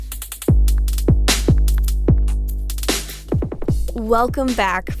Welcome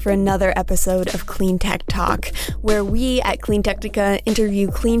back for another episode of Clean Tech Talk, where we at Clean Technica interview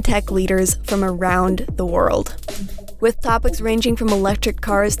clean tech leaders from around the world. With topics ranging from electric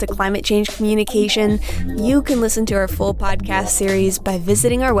cars to climate change communication, you can listen to our full podcast series by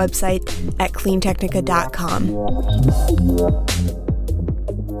visiting our website at cleantechnica.com.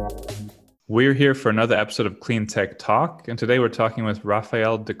 We're here for another episode of Clean Tech Talk, and today we're talking with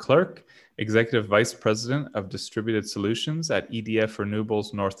Raphael de Klerk, Executive Vice President of Distributed Solutions at EDF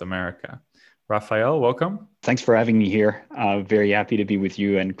Renewables North America. Raphael, welcome. Thanks for having me here. Very happy to be with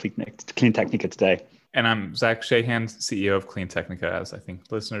you and Clean Technica today. And I'm Zach Shahan, CEO of Clean Technica, as I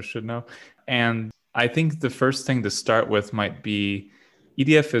think listeners should know. And I think the first thing to start with might be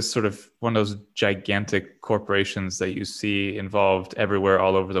EDF is sort of one of those gigantic corporations that you see involved everywhere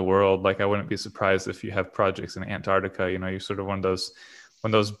all over the world. Like, I wouldn't be surprised if you have projects in Antarctica. You know, you're sort of one of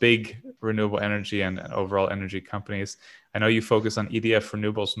those big renewable energy and overall energy companies. I know you focus on EDF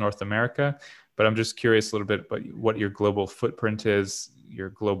Renewables North America, but I'm just curious a little bit about what your global footprint is, your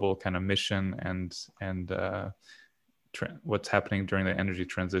global kind of mission, and what's happening during the energy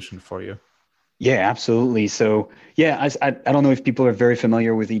transition for you. Yeah, absolutely. So I don't know if people are very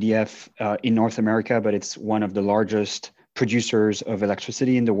familiar with EDF in North America, but it's one of the largest producers of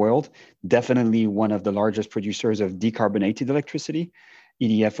electricity in the world. Definitely one of the largest producers of decarbonated electricity.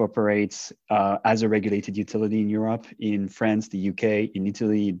 EDF operates as a regulated utility in Europe, in France, the UK, in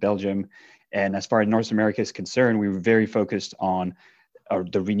Italy, Belgium. And as far as North America is concerned, we were very focused on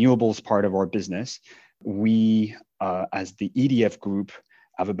the renewables part of our business. We, as the EDF group,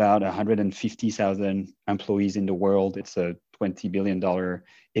 have about 150,000 employees in the world. It's a $20 billion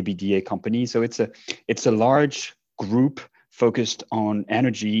EBITDA company. So it's a large group focused on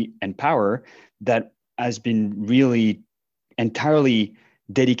energy and power that has been really entirely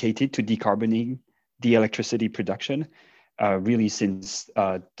dedicated to decarbonating the electricity production, really since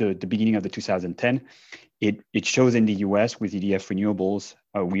the beginning of the 2010. It shows in the US with EDF Renewables.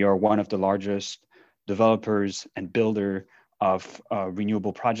 We are one of the largest developers and builder of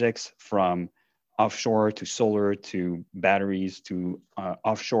renewable projects, from offshore to solar to batteries to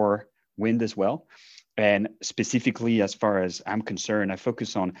offshore wind as well. And specifically, as far as I'm concerned, I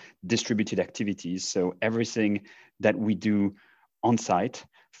focus on distributed activities. So everything that we do on site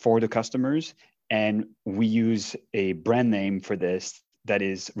for the customers. And we use a brand name for this that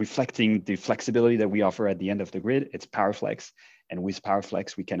is reflecting the flexibility that we offer at the end of the grid. It's PowerFlex. And with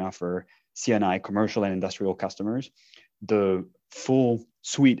PowerFlex, we can offer C&I, commercial and industrial customers, the full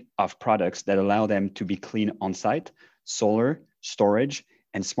suite of products that allow them to be clean on site: solar, storage,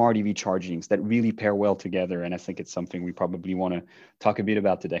 and smart EV chargings that really pair well together. And I think it's something we probably want to talk a bit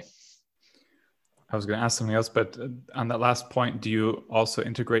about today. I was going to ask something else, but on that last point, do you also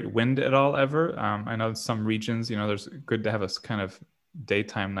integrate wind at all ever? I know in some regions, there's good to have a kind of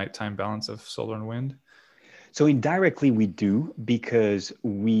daytime, nighttime balance of solar and wind. So indirectly we do, because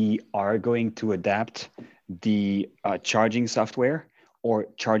we are going to adapt the charging software or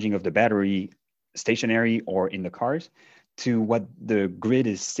charging of the battery stationary or in the cars to what the grid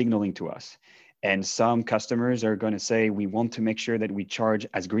is signaling to us. And some customers are going to say, we want to make sure that we charge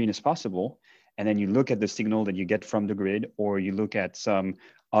as green as possible. And then you look at the signal that you get from the grid, or you look at some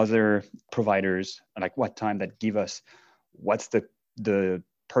other providers, like what time that give us, what's the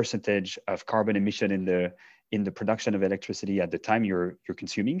percentage of carbon emission in the production of electricity at the time you're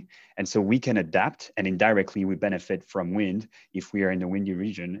consuming. And so we can adapt, and indirectly we benefit from wind if we are in the windy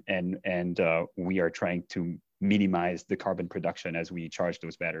region, and we are trying to minimize the carbon production as we charge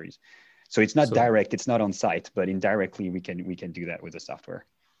those batteries. So it's not direct, it's not on site, but indirectly we can do that with the software.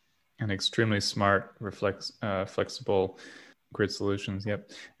 And extremely smart, flexible grid solutions.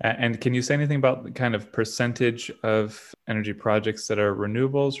 Yep. And can you say anything about the kind of percentage of energy projects that are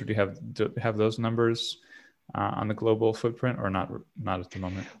renewables, or do you have those numbers on the global footprint, or not at the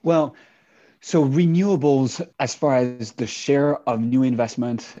moment? Well, so renewables, as far as the share of new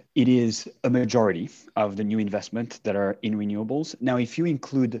investment, it is a majority of the new investment that are in renewables. Now, if you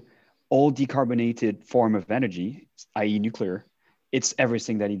include all decarbonated form of energy, i.e. nuclear, it's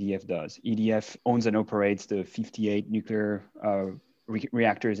everything that EDF does. EDF owns and operates the 58 nuclear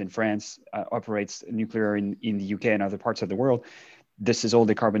reactors in France, operates nuclear in the UK and other parts of the world. This is all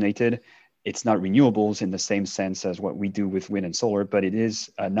decarbonated. It's not renewables in the same sense as what we do with wind and solar, but it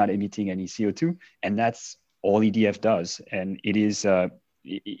is not emitting any CO2, and that's all EDF does. And it is a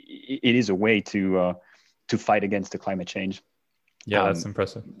way to fight against the climate change. Yeah, that's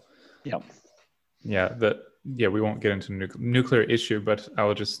impressive. Yeah. We won't get into nuclear issue, but I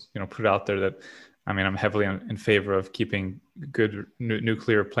will just put it out there that I'm heavily in favor of keeping good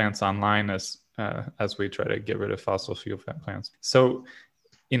nuclear plants online as as we try to get rid of fossil fuel plants. So,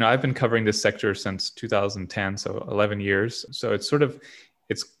 I've been covering this sector since 2010, so 11 years. So it's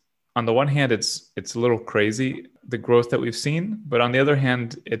on the one hand, it's a little crazy, the growth that we've seen, but on the other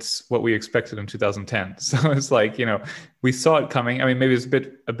hand, it's what we expected in 2010. So it's like, we saw it coming. I mean, maybe it's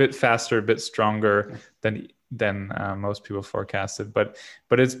a bit faster, a bit stronger than most people forecasted, but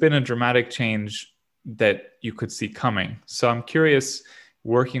it's been a dramatic change that you could see coming. So I'm curious,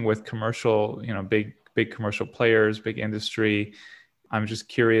 working with commercial, big commercial players, big industry, I'm just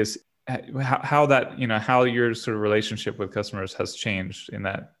curious how that, how your sort of relationship with customers has changed in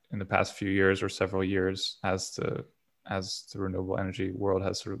the past few years or several years as the renewable energy world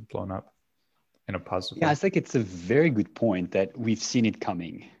has sort of blown up in a positive way. I think it's a very good point that we've seen it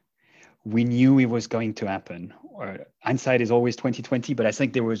coming. We knew it was going to happen. Hindsight is always 2020, but I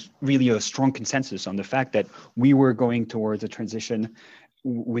think there was really a strong consensus on the fact that we were going towards a transition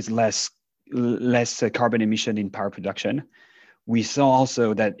with less carbon emission in power production. We saw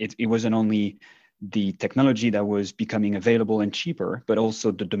also that it wasn't only the technology that was becoming available and cheaper, but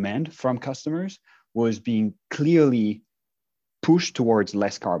also the demand from customers was being clearly pushed towards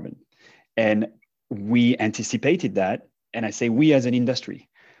less carbon. And we anticipated that. And I say we as an industry,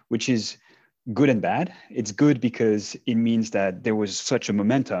 which is good and bad. It's good because it means that there was such a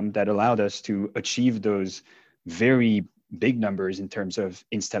momentum that allowed us to achieve those very big numbers in terms of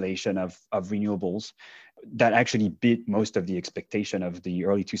installation of renewables that actually beat most of the expectation of the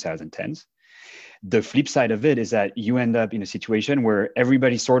early 2010s. The flip side of it is that you end up in a situation where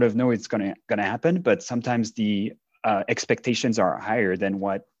everybody sort of know it's gonna happen, but sometimes the expectations are higher than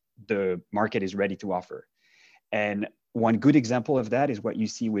what the market is ready to offer. And one good example of that is what you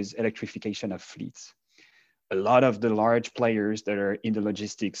see with electrification of fleets. A lot of the large players that are in the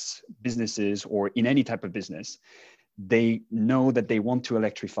logistics businesses or in any type of business, they know that they want to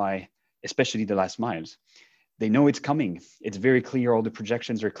electrify, especially the last miles. They know it's coming. It's very clear. All the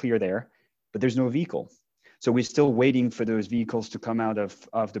projections are clear there, but there's no vehicle. So we're still waiting for those vehicles to come out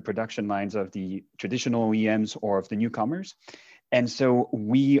of the production lines of the traditional OEMs or of the newcomers. And so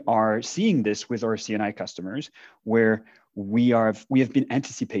we are seeing this with our C&I customers, where we have been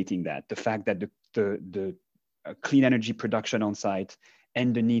anticipating that, the fact that the clean energy production on site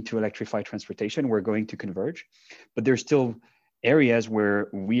and the need to electrify transportation were going to converge. But there's still areas where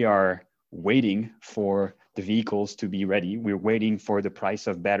we are waiting for the vehicles to be ready. We're waiting for the price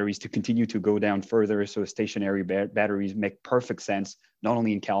of batteries to continue to go down further. So stationary batteries make perfect sense, not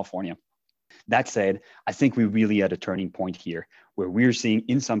only in California. That said, I think we're really at a turning point here where we're seeing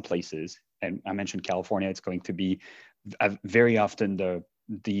in some places, and I mentioned California, it's going to be very often the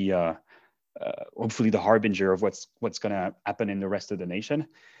hopefully the harbinger of what's going to happen in the rest of the nation.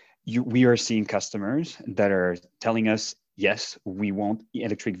 We are seeing customers that are telling us, yes, we want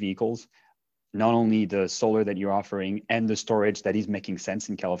electric vehicles, not only the solar that you're offering and the storage that is making sense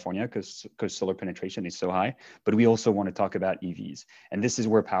in California because solar penetration is so high, but we also want to talk about EVs. And this is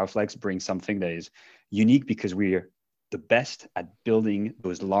where PowerFlex brings something that is unique because we're the best at building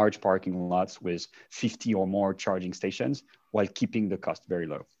those large parking lots with 50 or more charging stations while keeping the cost very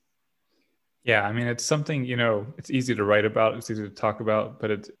low. Yeah, I mean, it's something, it's easy to write about, it's easy to talk about,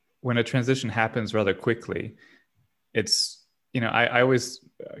 but when a transition happens rather quickly, it's, I always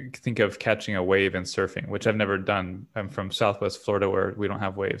think of catching a wave in surfing, which I've never done. I'm from Southwest Florida where we don't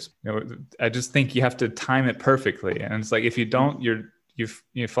have waves. I just think you have to time it perfectly. And it's like, if you don't,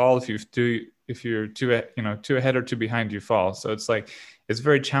 you fall. If you're too ahead or too behind, you fall. So it's like, it's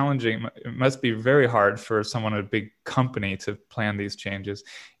very challenging. It must be very hard for someone at a big company to plan these changes.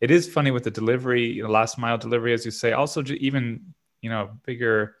 It is funny with the delivery, last mile delivery, as you say, also even,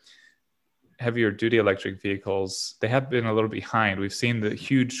 bigger, heavier duty electric vehicles, they have been a little behind. We've seen the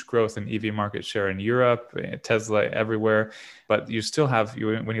huge growth in EV market share in Europe, Tesla everywhere, but you still have,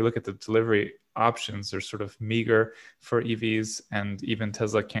 when you look at the delivery options, they're sort of meager for EVs, and even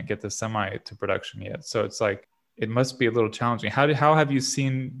Tesla can't get the Semi to production yet. So it's like, it must be a little challenging. How have you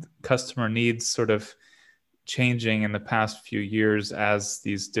seen customer needs sort of changing in the past few years as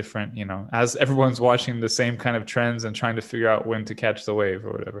these different, as everyone's watching the same kind of trends and trying to figure out when to catch the wave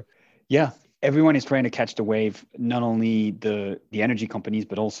or whatever? Yeah. Everyone is trying to catch the wave, not only the energy companies,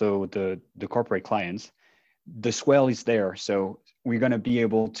 but also the corporate clients. The swell is there. So we're going to be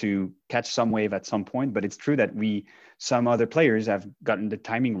able to catch some wave at some point, but it's true that some other players have gotten the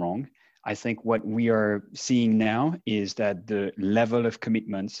timing wrong. I think what we are seeing now is that the level of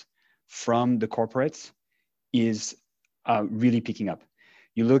commitments from the corporates is really picking up.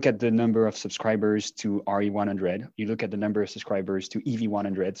 You look at the number of subscribers to RE100, you look at the number of subscribers to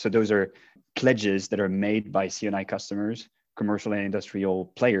EV100. So those are pledges that are made by C&I customers, commercial and industrial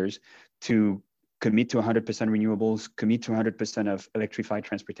players, to commit to 100% renewables, commit to 100% of electrified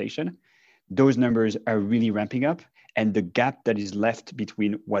transportation, those numbers are really ramping up. And the gap that is left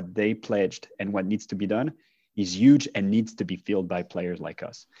between what they pledged and what needs to be done is huge and needs to be filled by players like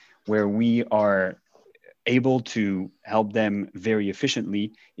us, where we are able to help them very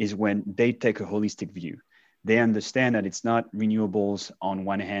efficiently is when they take a holistic view. They understand that it's not renewables on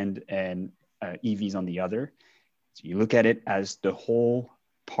one hand and EVs on the other. So you look at it as the whole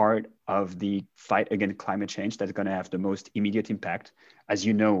part of the fight against climate change that's going to have the most immediate impact. As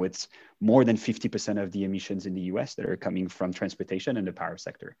you know, it's more than 50% of the emissions in the US that are coming from transportation and the power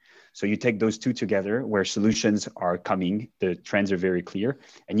sector. So you take those two together where solutions are coming, the trends are very clear,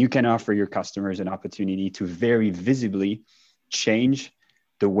 and you can offer your customers an opportunity to very visibly change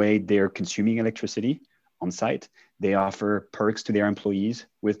the way they're consuming electricity on site. They offer perks to their employees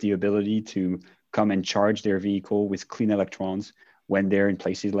with the ability to come and charge their vehicle with clean electrons when they're in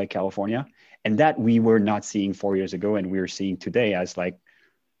places like California. And that we were not seeing 4 years ago, and we're seeing today, as like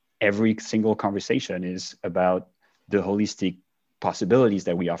every single conversation is about the holistic possibilities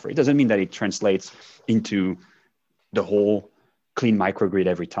that we offer. It doesn't mean that it translates into the whole clean microgrid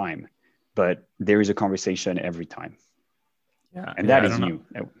every time, but there is a conversation every time. Yeah, and that is new.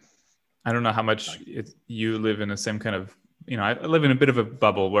 I don't know how much you live in the same kind of, I live in a bit of a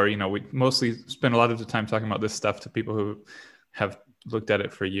bubble where, we mostly spend a lot of the time talking about this stuff to people who have looked at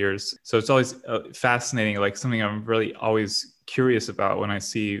it for years. So it's always fascinating, like something I'm really always curious about when I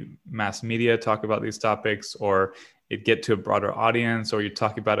see mass media talk about these topics, or it get to a broader audience, or you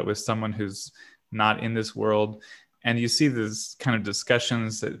talk about it with someone who's not in this world. And you see these kind of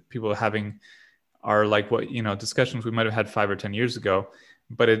discussions that people are having are like what, discussions we might have had 5 or 10 years ago.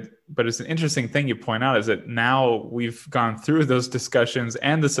 But it's an interesting thing you point out is that now we've gone through those discussions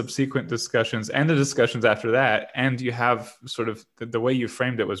and the subsequent discussions and the discussions after that, and you have sort of the way you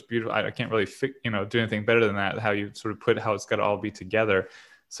framed it was beautiful. I can't really do anything better than that. How you sort of put how it's got to all be together.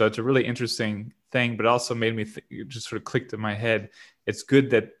 So it's a really interesting thing, but also made me it just sort of clicked in my head. It's good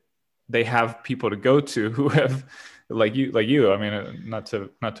that they have people to go to who have like you. I mean, not to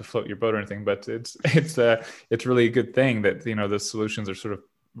float your boat or anything, but it's really a good thing that the solutions are sort of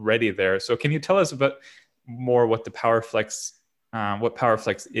ready there. So can you tell us about more what the PowerFlex, what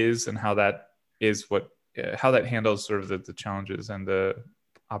PowerFlex is, and how that is how that handles sort of the challenges and the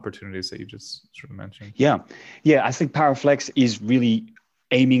opportunities that you just sort of mentioned? Yeah. I think PowerFlex is really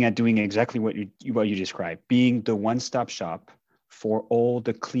aiming at doing exactly what you described, being the one-stop shop for all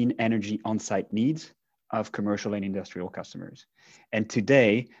the clean energy on-site needs of commercial and industrial customers. And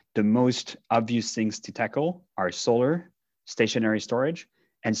today, the most obvious things to tackle are solar, stationary storage,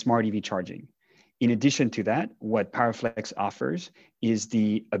 and smart EV charging. In addition to that, what PowerFlex offers is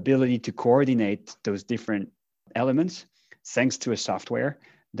the ability to coordinate those different elements thanks to a software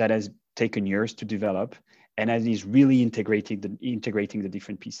that has taken years to develop and that is really integrating the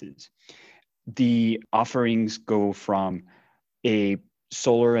different pieces. The offerings go from a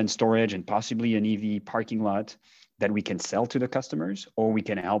solar and storage and possibly an EV parking lot that we can sell to the customers, or we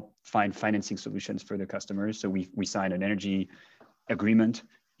can help find financing solutions for the customers. So we sign an energy agreement.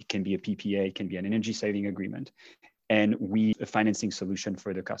 It can be a PPA, it can be an energy saving agreement, and a financing solution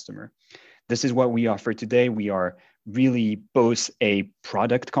for the customer. This is what we offer today. We are really both a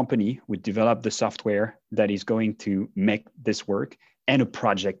product company. We develop the software that is going to make this work, and a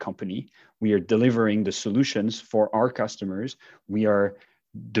project company. We are delivering the solutions for our customers. We are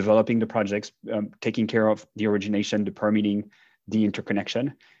developing the projects, taking care of the origination, the permitting, the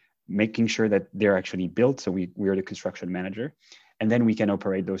interconnection, making sure that they're actually built. So we are the construction manager. And then we can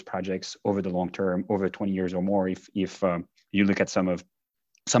operate those projects over the long term, over 20 years or more. If you look at some of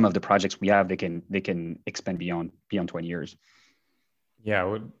the projects we have, they can expand beyond 20 years.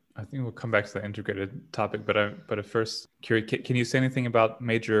 Yeah, I think we'll come back to the integrated topic, but at first, curious, can you say anything about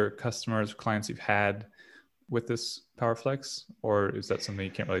major customers, clients you've had with this PowerFlex, or is that something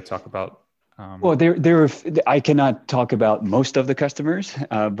you can't really talk about? Well, I cannot talk about most of the customers,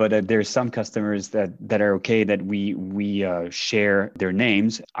 but there's some customers that are okay that we share their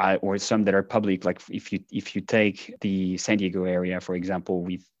names, or some that are public. Like if you take the San Diego area, for example,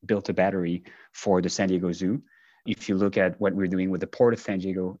 we've built a battery for the San Diego Zoo. If you look at what we're doing with the Port of San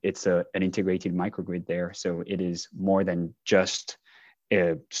Diego, it's an integrated microgrid there. So it is more than just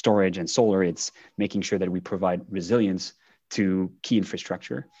storage and solar. It's making sure that we provide resilience to key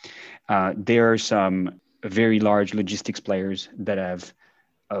infrastructure. There are some very large logistics players that have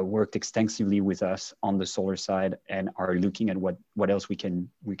worked extensively with us on the solar side and are looking at what else we can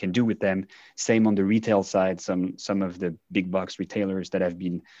do with them. Same on the retail side, some of the big box retailers that have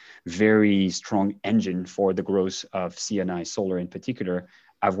been very strong engine for the growth of C&I solar in particular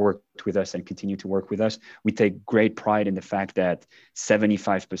have worked with us and continue to work with us, we take great pride in the fact that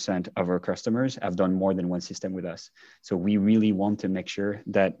 75% of our customers have done more than one system with us. So we really want to make sure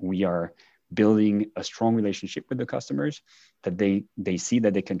that we are building a strong relationship with the customers, that they see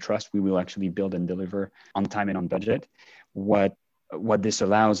that they can trust we will actually build and deliver on time and on budget. What this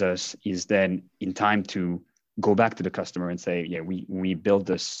allows us is then in time to go back to the customer and say, yeah, we built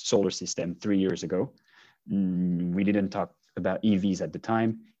this solar system 3 years ago. We didn't talk about EVs at the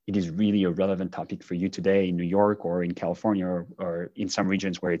time. It is really a relevant topic for you today in New York or in California or in some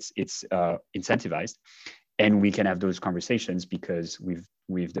regions where it's incentivized. And we can have those conversations because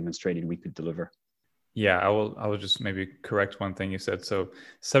we've demonstrated we could deliver. Yeah, I will just maybe correct one thing you said. So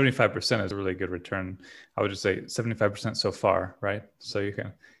 75% is a really good return. I would just say 75% so far, right? So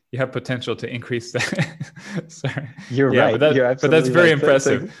you have potential to increase that. Sorry. You're right. But that's very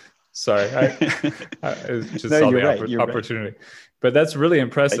impressive. Sorry, it's just saw the opportunity. But that's really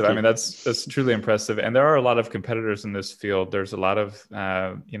impressive. I mean, that's truly impressive. And there are a lot of competitors in this field. There's a lot of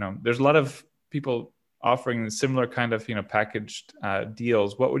there's a lot of people offering similar kind of packaged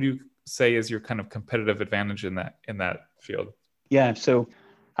deals. What would you say is your kind of competitive advantage in that field? Yeah, so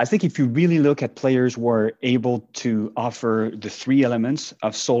I think if you really look at players who are able to offer the three elements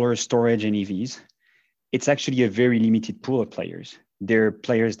of solar, storage, and EVs, it's actually a very limited pool of players. There are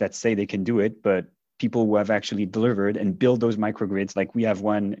players that say they can do it, but people who have actually delivered and build those microgrids, like we have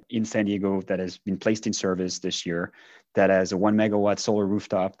one in San Diego that has been placed in service this year, that has a 1 megawatt solar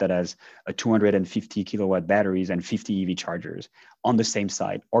rooftop, that has a 250 kilowatt batteries and 50 EV chargers on the same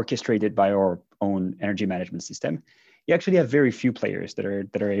site, orchestrated by our own energy management system. You actually have very few players that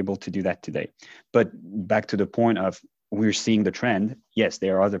are able to do that today. But back to the point of we're seeing the trend. Yes,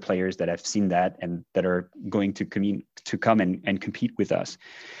 there are other players that have seen that and that are going to come and compete with us.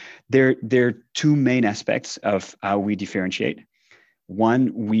 There are two main aspects of how we differentiate.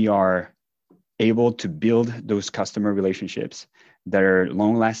 One, we are able to build those customer relationships that are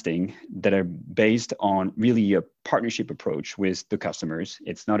long lasting, that are based on really a partnership approach with the customers.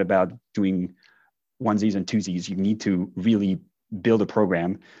 It's not about doing onesies and twosies. You need to really build a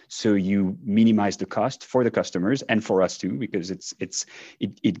program so you minimize the cost for the customers and for us too, because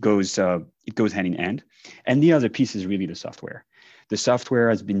it goes hand in hand. And the other piece is really the software. The software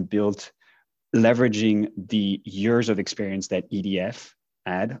has been built leveraging the years of experience that EDF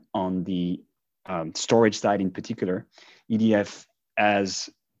had on the storage side in particular. EDF has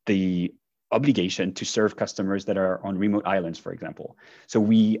the obligation to serve customers that are on remote islands, for example. So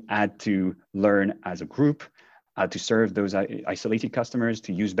we had to learn as a group to serve those isolated customers,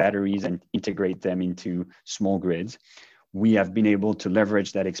 to use batteries and integrate them into small grids. We have been able to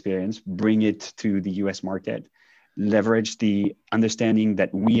leverage that experience, bring it to the US market, leverage the understanding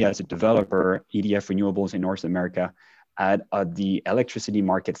that we as a developer, EDF Renewables in North America, had the electricity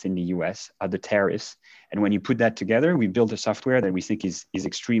markets in the US, the tariffs. And when you put that together, we built a software that we think is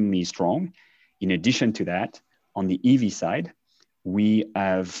extremely strong. In addition to that, on the EV side, we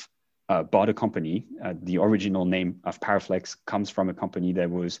have bought a company. The original name of PowerFlex comes from a company that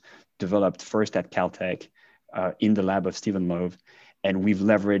was developed first at Caltech in the lab of Stephen Loeb. And we've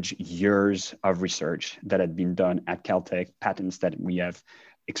leveraged years of research that had been done at Caltech, patents that we have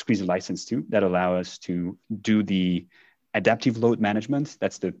exclusive license to, that allow us to do the adaptive load management.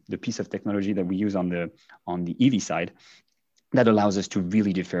 That's the piece of technology that we use on the EV side that allows us to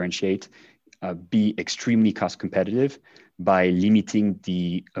really differentiate, be extremely cost competitive by limiting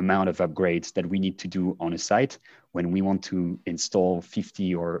the amount of upgrades that we need to do on a site when we want to install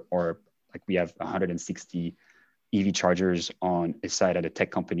 50 or like we have 160 EV chargers on a site at a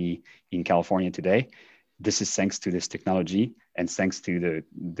tech company in California today. This is thanks to this technology and thanks to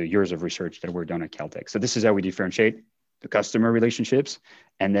the years of research that were done at Caltech. So this is how we differentiate the customer relationships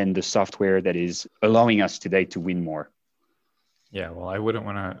and then the software that is allowing us today to win more. Yeah, well, I wouldn't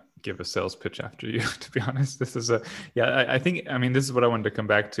want to give a sales pitch after you, to be honest. This is I think this is what I wanted to come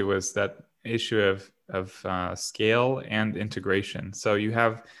back to, was that issue of scale and integration. So you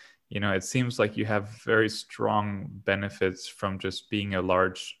have, it seems like you have very strong benefits from just being a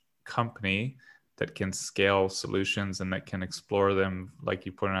large company that can scale solutions and that can explore them, like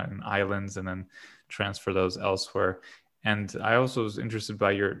you put out in islands and then transfer those elsewhere. And I also was interested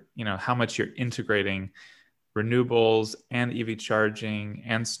by your, how much you're integrating renewables and EV charging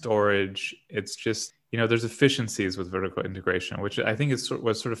and storage. It's just, there's efficiencies with vertical integration, which I think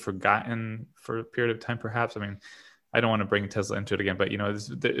was sort of forgotten for a period of time, perhaps. I don't want to bring Tesla into it again, but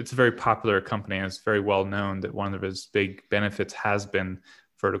it's a very popular company and it's very well known that one of its big benefits has been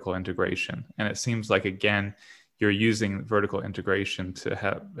vertical integration. And it seems like, again, you're using vertical integration to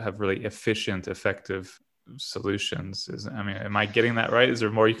have really efficient, effective solutions. Am I getting that right? Is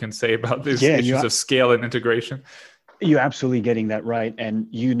there more you can say about these Yeah, issues of scale and integration? you're absolutely getting that right, and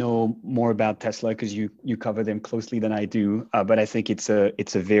you know more about Tesla because you cover them closely than I do. But I think it's a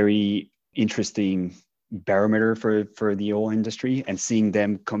very interesting barometer for the oil industry, and seeing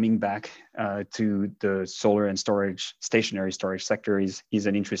them coming back to the solar and stationary storage sector is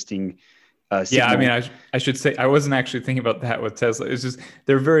an interesting signal. Yeah, I should say I wasn't actually thinking about that with Tesla. It's just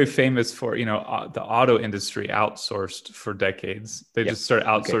they're very famous for, the auto industry outsourced for decades. They Yep. just started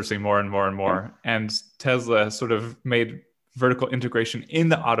Okay. outsourcing more and more and more. Yeah. And Tesla sort of made vertical integration in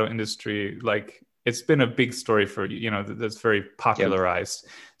the auto industry, like it's been a big story for, that's very popularized.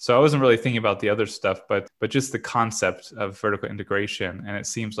 Yep. So I wasn't really thinking about the other stuff, but just the concept of vertical integration. And it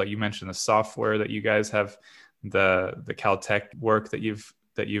seems like you mentioned the software that you guys have, the Caltech work that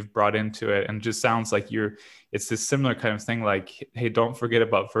you've brought into it, and it just sounds like it's this similar kind of thing, like, hey, don't forget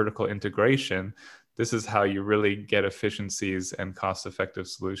about vertical integration. This is how you really get efficiencies and cost-effective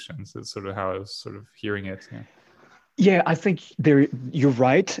solutions. It's sort of how I was sort of hearing it. Yeah, I think you're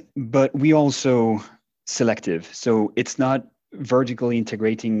right, but we also selective. So it's not vertically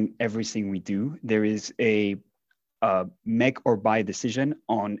integrating everything we do. There is a make or buy decision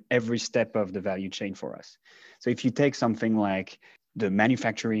on every step of the value chain for us. So if you take something like the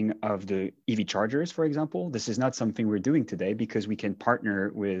manufacturing of the EV chargers, for example, this is not something we're doing today because we can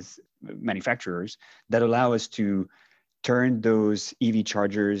partner with manufacturers that allow us to turn those EV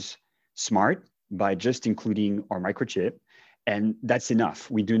chargers smart by just including our microchip. And that's enough.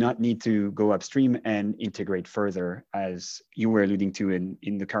 We do not need to go upstream and integrate further, as you were alluding to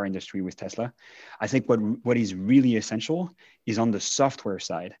in the car industry with Tesla. I think what is really essential is on the software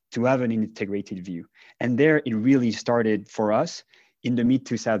side to have an integrated view. And there it really started for us in the mid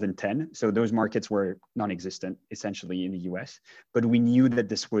 2010. So those markets were non-existent essentially in the US, but we knew that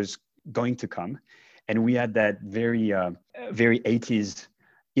this was going to come. And we had that very 80s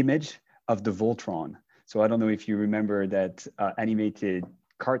image of the Voltron. So I don't know if you remember that animated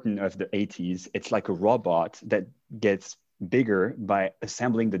cartoon of the 80s. It's like a robot that gets bigger by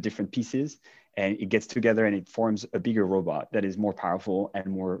assembling the different pieces, and it gets together and it forms a bigger robot that is more powerful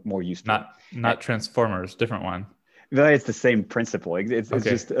and more useful. Not Transformers, different one. Well, it's the same principle. It's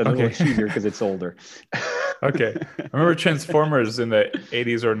just a little cheaper because it's older. Okay. I remember Transformers in the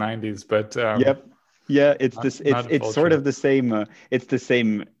 80s or 90s, but yep. Yeah, it's sort of the same. It's the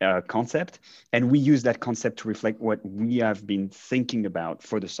same concept, and we use that concept to reflect what we have been thinking about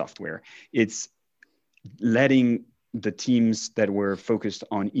for the software. It's letting the teams that were focused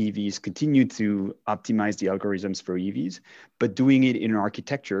on EVs continue to optimize the algorithms for EVs, but doing it in an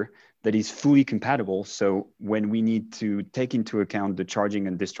architecture that is fully compatible. So when we need to take into account the charging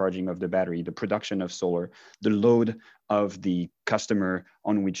and discharging of the battery, the production of solar, the load of the customer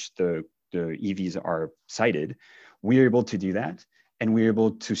on which the EVs are sited, we're able to do that, and we're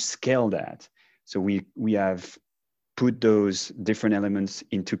able to scale that. So we have put those different elements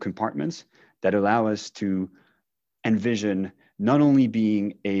into compartments that allow us to envision not only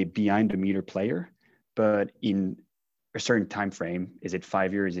being a behind the meter player, but in a certain time frame. Is it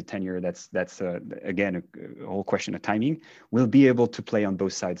 5 years? Is it 10 years? That's again a whole question of timing. We'll be able to play on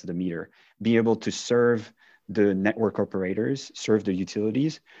both sides of the meter, be able to serve the network operators, serve the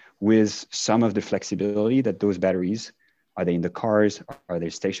utilities with some of the flexibility that those batteries, are they in the cars, are they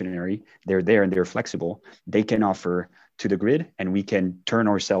stationary, they're there and they're flexible, they can offer to the grid, and we can turn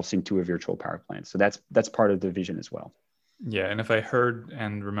ourselves into a virtual power plant. So that's part of the vision as well. Yeah, and if I heard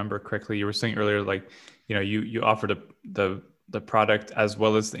and remember correctly, you were saying earlier, like, you offered the product as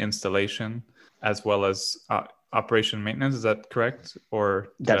well as the installation, as well as operation and maintenance. Is that correct?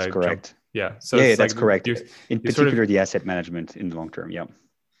 Or that's correct? Yeah. So yeah, that's correct. In particular, the asset management in the long term. Yeah.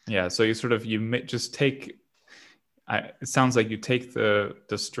 Yeah. So you just take. It sounds like you take the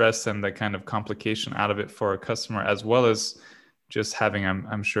stress and the kind of complication out of it for a customer, as well as just having,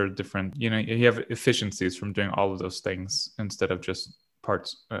 I'm sure, different, you have efficiencies from doing all of those things instead of just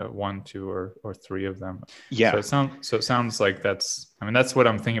parts 1, 2, or 3 of them. Yeah. So it sounds like that's what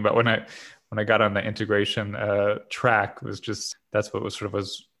I'm thinking about when I got on the integration track. That's what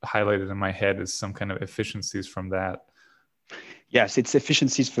was highlighted in my head, is some kind of efficiencies from that. Yes, it's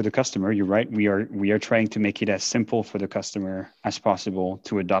efficiencies for the customer. You're right. We are trying to make it as simple for the customer as possible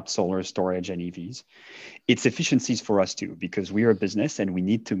to adopt solar storage and EVs. It's efficiencies for us too, because we are a business and we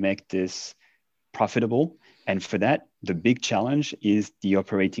need to make this profitable. And for that, the big challenge is the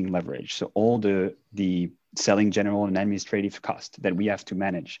operating leverage. So all the selling, general, and administrative cost that we have to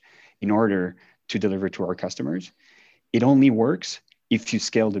manage in order to deliver to our customers, it only works if you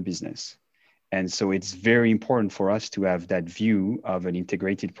scale the business. And so it's very important for us to have that view of an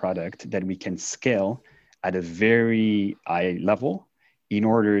integrated product that we can scale at a very high level in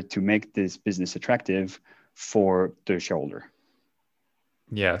order to make this business attractive for the shareholder.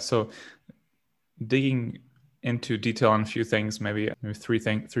 Yeah. So digging into detail on a few things, maybe three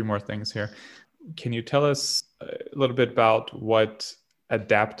more things here. Can you tell us a little bit about what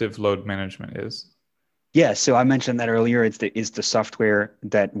adaptive load management is? Yeah, so I mentioned that earlier. It's the software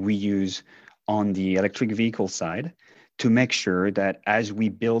that we use on the electric vehicle side to make sure that as we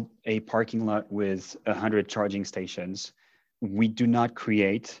build a parking lot with 100 charging stations, we do not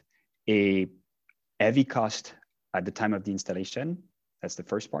create a heavy cost at the time of the installation. That's the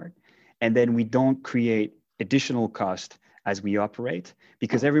first part. And then we don't create additional cost as we operate,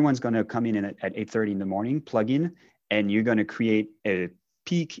 because everyone's going to come in at 8:30 in the morning, plug in, and you're going to create a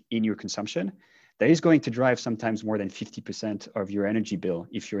peak in your consumption that is going to drive sometimes more than 50% of your energy bill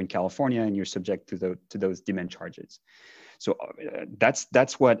if you're in California and you're subject to those demand charges. So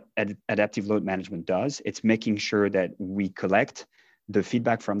that's what adaptive load management does. It's making sure that we collect the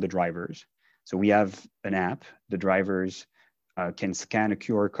feedback from the drivers. So we have an app. The drivers can scan a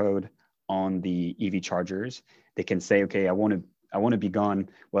QR code on the EV chargers. They can say, okay, I want to be gone.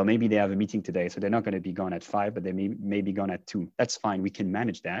 Well, maybe they have a meeting today, so they're not going to be gone at 5, but they may be gone at 2. That's fine. We can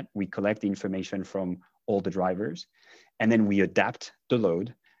manage that. We collect the information from all the drivers, and then we adapt the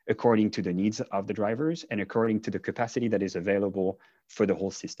load according to the needs of the drivers and according to the capacity that is available for the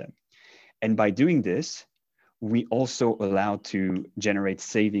whole system. And by doing this, we also allow to generate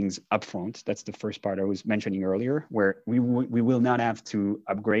savings upfront. That's the first part I was mentioning earlier, where we will not have to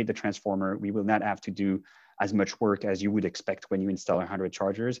upgrade the transformer. We will not have to do as much work as you would expect when you install 100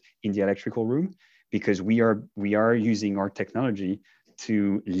 chargers in the electrical room, because we are using our technology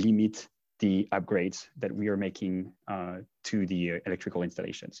to limit the upgrades that we are making to the electrical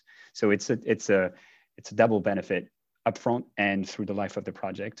installations. So it's a double benefit upfront and through the life of the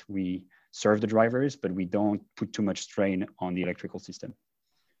project. We serve the drivers, but we don't put too much strain on the electrical system.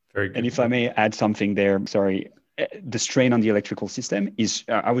 Very good. And if I may add something there, sorry, the strain on the electrical system is,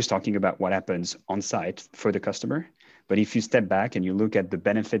 I was talking about what happens on site for the customer, but if you step back and you look at the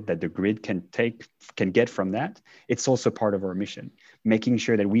benefit that the grid can get from that, it's also part of our mission, making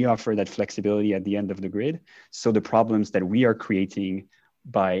sure that we offer that flexibility at the end of the grid. So the problems that we are creating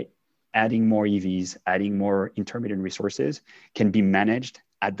by adding more EVs, adding more intermittent resources can be managed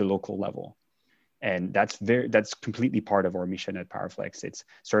at the local level. And that's completely part of our mission at PowerFlex. It's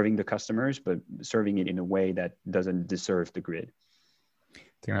serving the customers, but serving it in a way that doesn't disserve the grid. I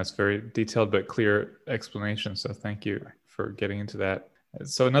think that's very detailed but clear explanation. So thank you for getting into that.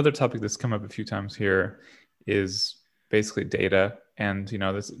 So another topic that's come up a few times here is basically data. And,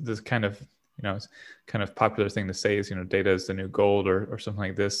 this kind of, it's kind of popular thing to say is, data is the new gold or something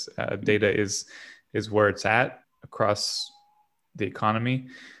like this. Data is where it's at across the economy.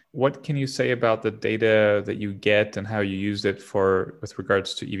 What can you say about the data that you get and how you use it with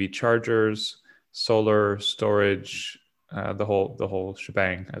regards to EV chargers, solar, storage, the whole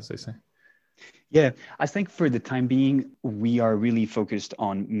shebang, as they say? Yeah, I think for the time being, we are really focused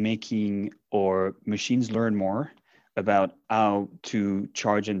on making our machines learn more about how to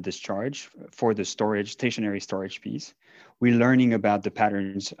charge and discharge for the stationary storage piece. We're learning about the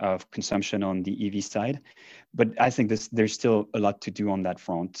patterns of consumption on the EV side, but I think there's still a lot to do on that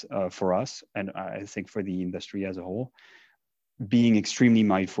front for us, and I think for the industry as a whole, being extremely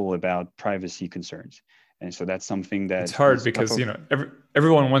mindful about privacy concerns. And so that's something that it's hard because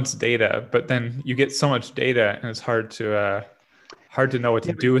everyone wants data, but then you get so much data, and it's hard to know what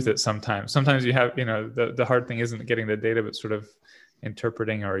to do with it sometimes. Sometimes you have, the hard thing isn't getting the data, but sort of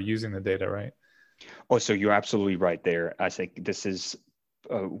interpreting or using the data, right? Oh, so you're absolutely right there. I think this is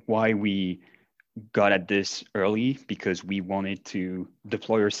why we got at this early, because we wanted to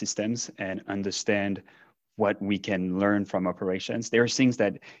deploy our systems and understand what we can learn from operations. There are things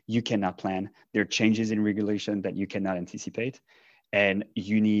that you cannot plan. There are changes in regulation that you cannot anticipate. And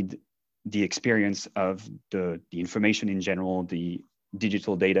you need the experience of the information in general, the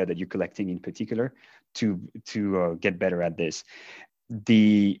digital data that you're collecting in particular, to get better at this.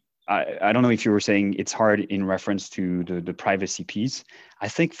 I don't know if you were saying it's hard in reference to the privacy piece. I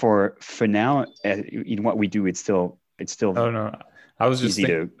think for now, in what we do, it's still oh, no. I was just easy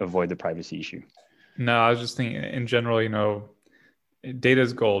to avoid the privacy issue. No, I was just thinking in general, data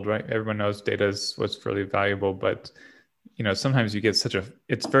is gold, right? Everyone knows data is what's really valuable, but sometimes you get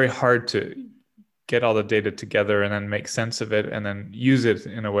it's very hard to get all the data together and then make sense of it and then use it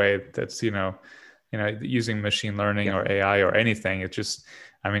in a way that's, using machine learning or AI or anything. It just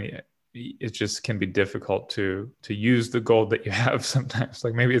can be difficult to use the gold that you have sometimes.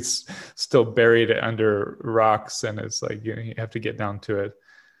 Like maybe it's still buried under rocks and it's like, you have to get down to it.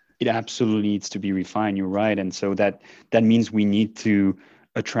 It absolutely needs to be refined. You're right. And so that means we need to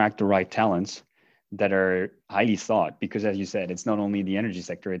attract the right talents that are highly thought, because as you said, it's not only the energy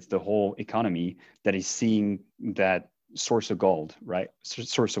sector, it's the whole economy that is seeing that source of gold, right?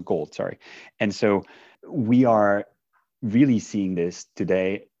 Source of gold, sorry. And so we are really seeing this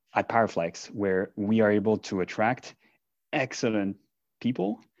today at Powerflex, where we are able to attract excellent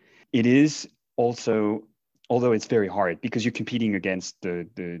people. It is also, although it's very hard because you're competing against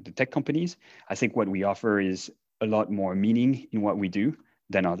the tech companies, I think what we offer is a lot more meaning in what we do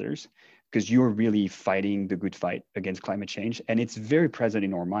than others, because you're really fighting the good fight against climate change. And it's very present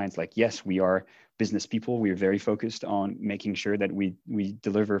in our minds. Like, yes, we are business people. We're very focused on making sure that we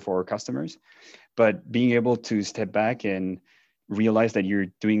deliver for our customers. But being able to step back and realize that you're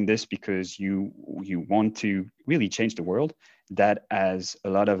doing this because you want to really change the world, that has a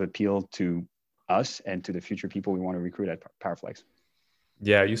lot of appeal to us and to the future people we want to recruit at Powerflex.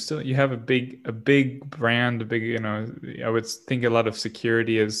 Yeah, you have a big brand, a big, I would think a lot of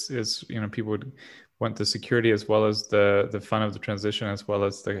security is people would want the security as well as the fun of the transition, as well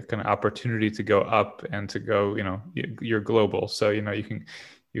as the kind of opportunity to go up and to go, you're global. So,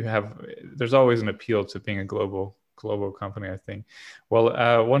 there's always an appeal to being a global company, I think.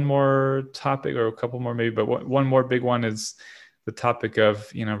 Well, one more topic, or a couple more maybe, but one more big one is the topic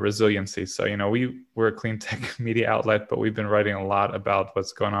of resiliency. So we're a clean tech media outlet, but we've been writing a lot about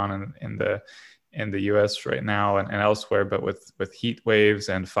what's going on in the US right now and elsewhere, but with heat waves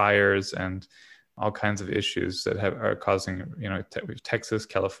and fires and all kinds of issues that are causing Texas,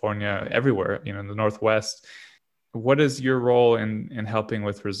 California, everywhere, in the Northwest. What is your role in helping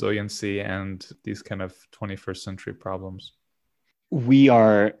with resiliency and these kind of 21st century problems? We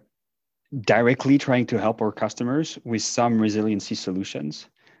are directly trying to help our customers with some resiliency solutions.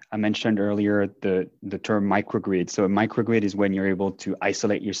 I mentioned earlier the term microgrid. So a microgrid is when you're able to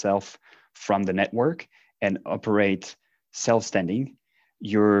isolate yourself from the network and operate self-standing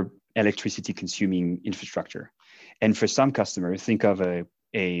your electricity consuming infrastructure. And for some customers, think of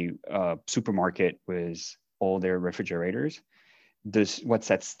a supermarket with all their refrigerators.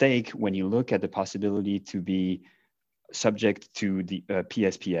 What's at stake when you look at the possibility to be subject to the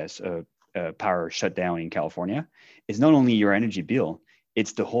PSPS, power shutdown in California, is not only your energy bill,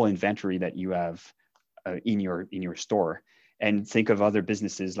 it's the whole inventory that you have in your store. And think of other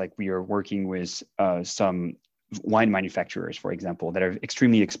businesses, like we are working with some wine manufacturers, for example, that are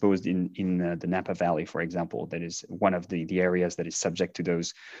extremely exposed in the Napa Valley, for example. That is one of the areas that is subject to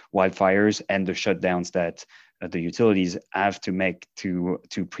those wildfires and the shutdowns that the utilities have to make to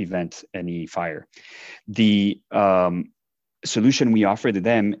prevent any fire. The solution we offer to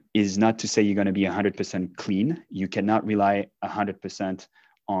them is not to say you're going to be 100% clean. You cannot rely 100%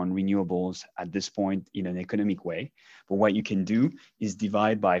 on renewables at this point in an economic way. But what you can do is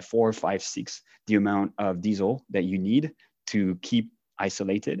divide by 4, 5, 6 the amount of diesel that you need to keep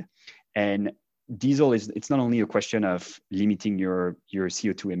isolated. And diesel it's not only a question of limiting your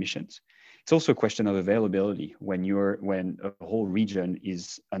CO2 emissions. It's also a question of availability. When a whole region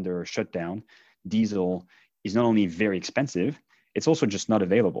is under shutdown, diesel is not only very expensive, it's also just not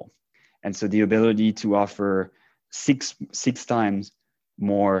available. And so the ability to offer six times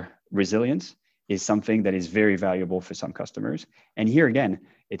more resilience is something that is very valuable for some customers. And here again,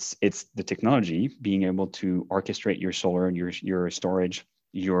 it's the technology, being able to orchestrate your solar and your storage,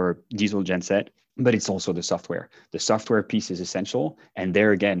 your diesel genset, but it's also the software. The software piece is essential. And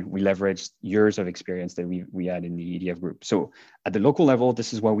there again, we leverage years of experience that we had in the EDF group. So at the local level,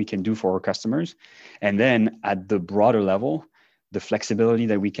 this is what we can do for our customers. And then at the broader level, the flexibility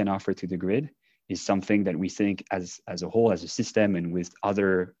that we can offer to the grid is something that we think as a whole, as a system, and with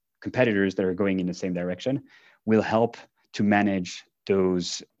other competitors that are going in the same direction, will help to manage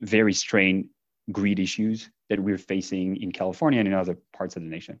those very strained grid issues that we're facing in California and in other parts of the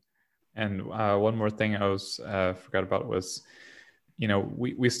nation. And one more thing I forgot about was,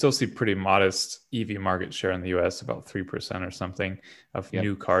 we still see pretty modest EV market share in the US, about 3% or something of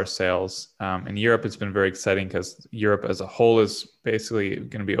new car sales. In Europe, it's been very exciting because Europe as a whole is basically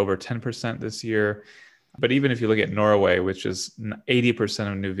going to be over 10% this year. But even if you look at Norway, which is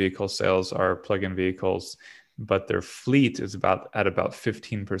 80% of new vehicle sales are plug-in vehicles, but their fleet is at about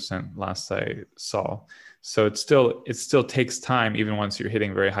 15% last I saw. So it still takes time, even once you're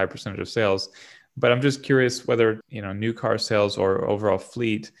hitting very high percentage of sales. But I'm just curious whether, new car sales or overall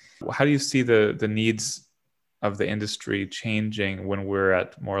fleet, how do you see the needs of the industry changing when we're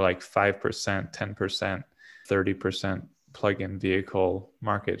at more like 5%, 10%, 30% plug-in vehicle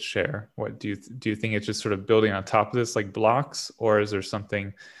market share? What do you think it's just sort of building on top of this like blocks, or is there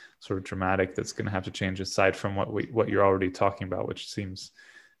something sort of dramatic that's going to have to change aside from what you're already talking about, which seems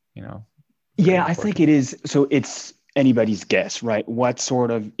Yeah, I think it is. So it's anybody's guess, right? What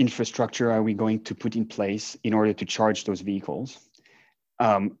sort of infrastructure are we going to put in place in order to charge those vehicles?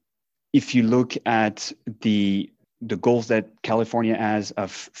 If you look at the goals that California has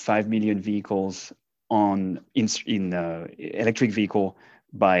of 5 million vehicles in electric vehicle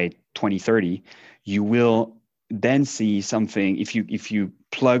by 2030, you will then see something. If you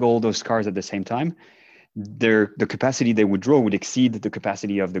plug all those cars at the same time, the capacity they would draw would exceed the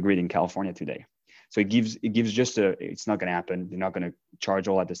capacity of the grid in California today. So it gives just it's not going to happen. They're not going to charge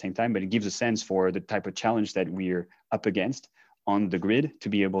all at the same time, but it gives a sense for the type of challenge that we're up against on the grid to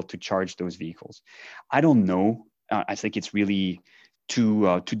be able to charge those vehicles. I don't know. I think it's really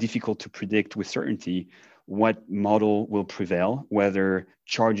too difficult to predict with certainty what model will prevail, whether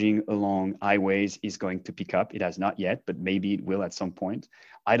charging along highways is going to pick up. It has not yet, but maybe it will at some point.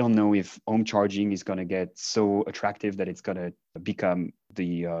 I don't know if home charging is going to get so attractive that it's going to become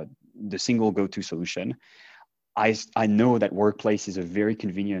the single go-to solution. I know that workplace is a very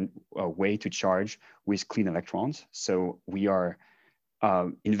convenient way to charge with clean electrons. So we are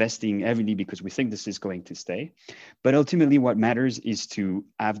investing heavily because we think this is going to stay. But ultimately, what matters is to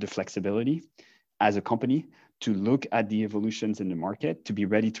have the flexibility as a company to look at the evolutions in the market, to be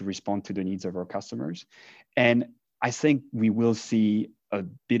ready to respond to the needs of our customers. And I think we will see a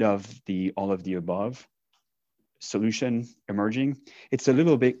bit of the all of the above solution emerging. It's a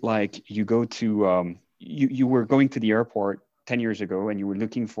little bit like you go to, you were going to the airport 10 years ago and you were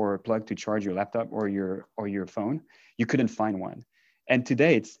looking for a plug to charge your laptop or your phone. You couldn't find one. And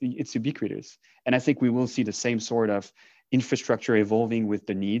today it's ubiquitous. And I think we will see the same sort of infrastructure evolving with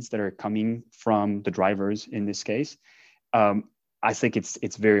the needs that are coming from the drivers in this case. I think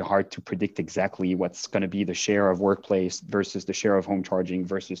it's very hard to predict exactly what's going to be the share of workplace versus the share of home charging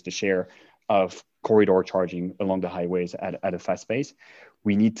versus the share of corridor charging along the highways at a fast pace.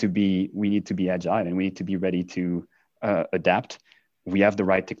 We need to be agile and we need to be ready to adapt. We have the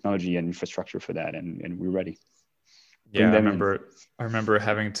right technology and infrastructure for that, and we're ready. Yeah, I remember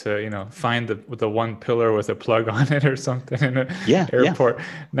having to, find the one pillar with a plug on it or something in an airport. Yeah.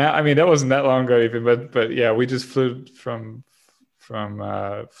 Now, I mean, that wasn't that long ago even, but yeah, we just flew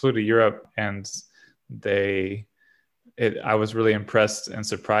flew to Europe, and I was really impressed and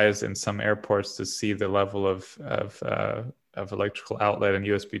surprised in some airports to see the level of electrical outlet and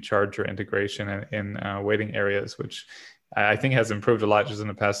USB charger integration in waiting areas, which I think has improved a lot just in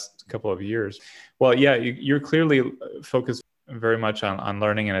the past couple of years. Well, yeah, you're clearly focused very much on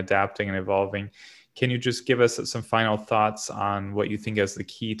learning and adapting and evolving. Can you just give us some final thoughts on what you think is the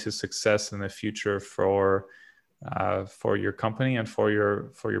key to success in the future for your company and for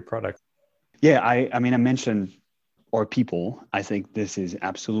your product? Yeah, I mean, I mentioned our people. I think this is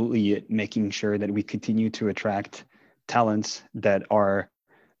absolutely it, making sure that we continue to attract talents that are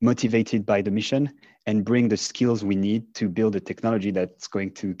motivated by the mission and bring the skills we need to build a technology that's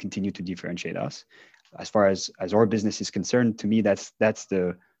going to continue to differentiate us. As far as our business is concerned, to me, that's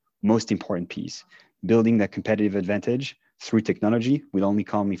the most important piece. Building that competitive advantage through technology will only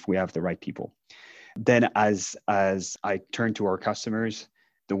come if we have the right people. Then as I turn to our customers,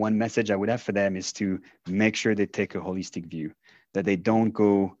 the one message I would have for them is to make sure they take a holistic view, that they don't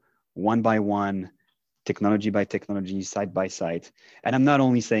go one by one, technology by technology, side by side. And I'm not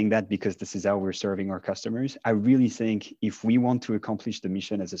only saying that because this is how we're serving our customers. I really think if we want to accomplish the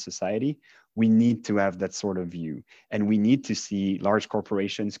mission as a society, we need to have that sort of view. And we need to see large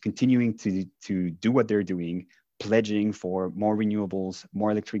corporations continuing to do what they're doing, pledging for more renewables,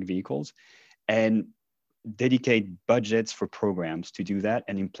 more electric vehicles, and dedicate budgets for programs to do that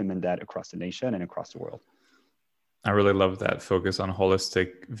and implement that across the nation and across the world. I really love that focus on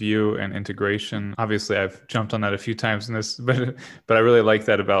holistic view and integration. Obviously, I've jumped on that a few times in this, but I really like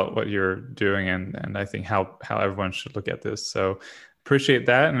that about what you're doing, and I think how everyone should look at this. So appreciate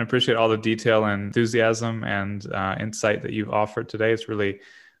that, and appreciate all the detail and enthusiasm and insight that you've offered today. It's really,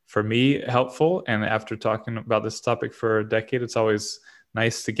 for me, helpful. And after talking about this topic for a decade, it's always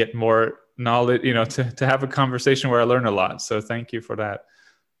nice to get more knowledge, to have a conversation where I learn a lot. So thank you for that.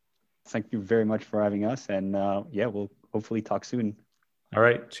 Thank you very much for having us. And we'll hopefully talk soon. All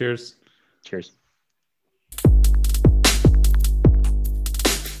right. Cheers. Cheers.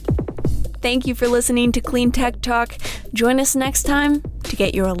 Thank you for listening to Clean Tech Talk. Join us next time to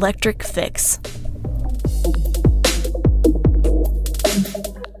get your electric fix.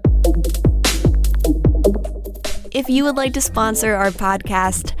 If you would like to sponsor our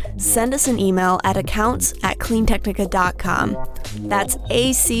podcast, send us an email at accounts@cleantechnica.com. That's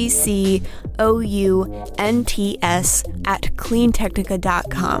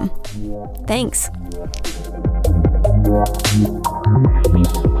ACCOUNTS@cleantechnica.com. Thanks.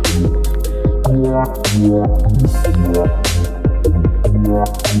 Yeah.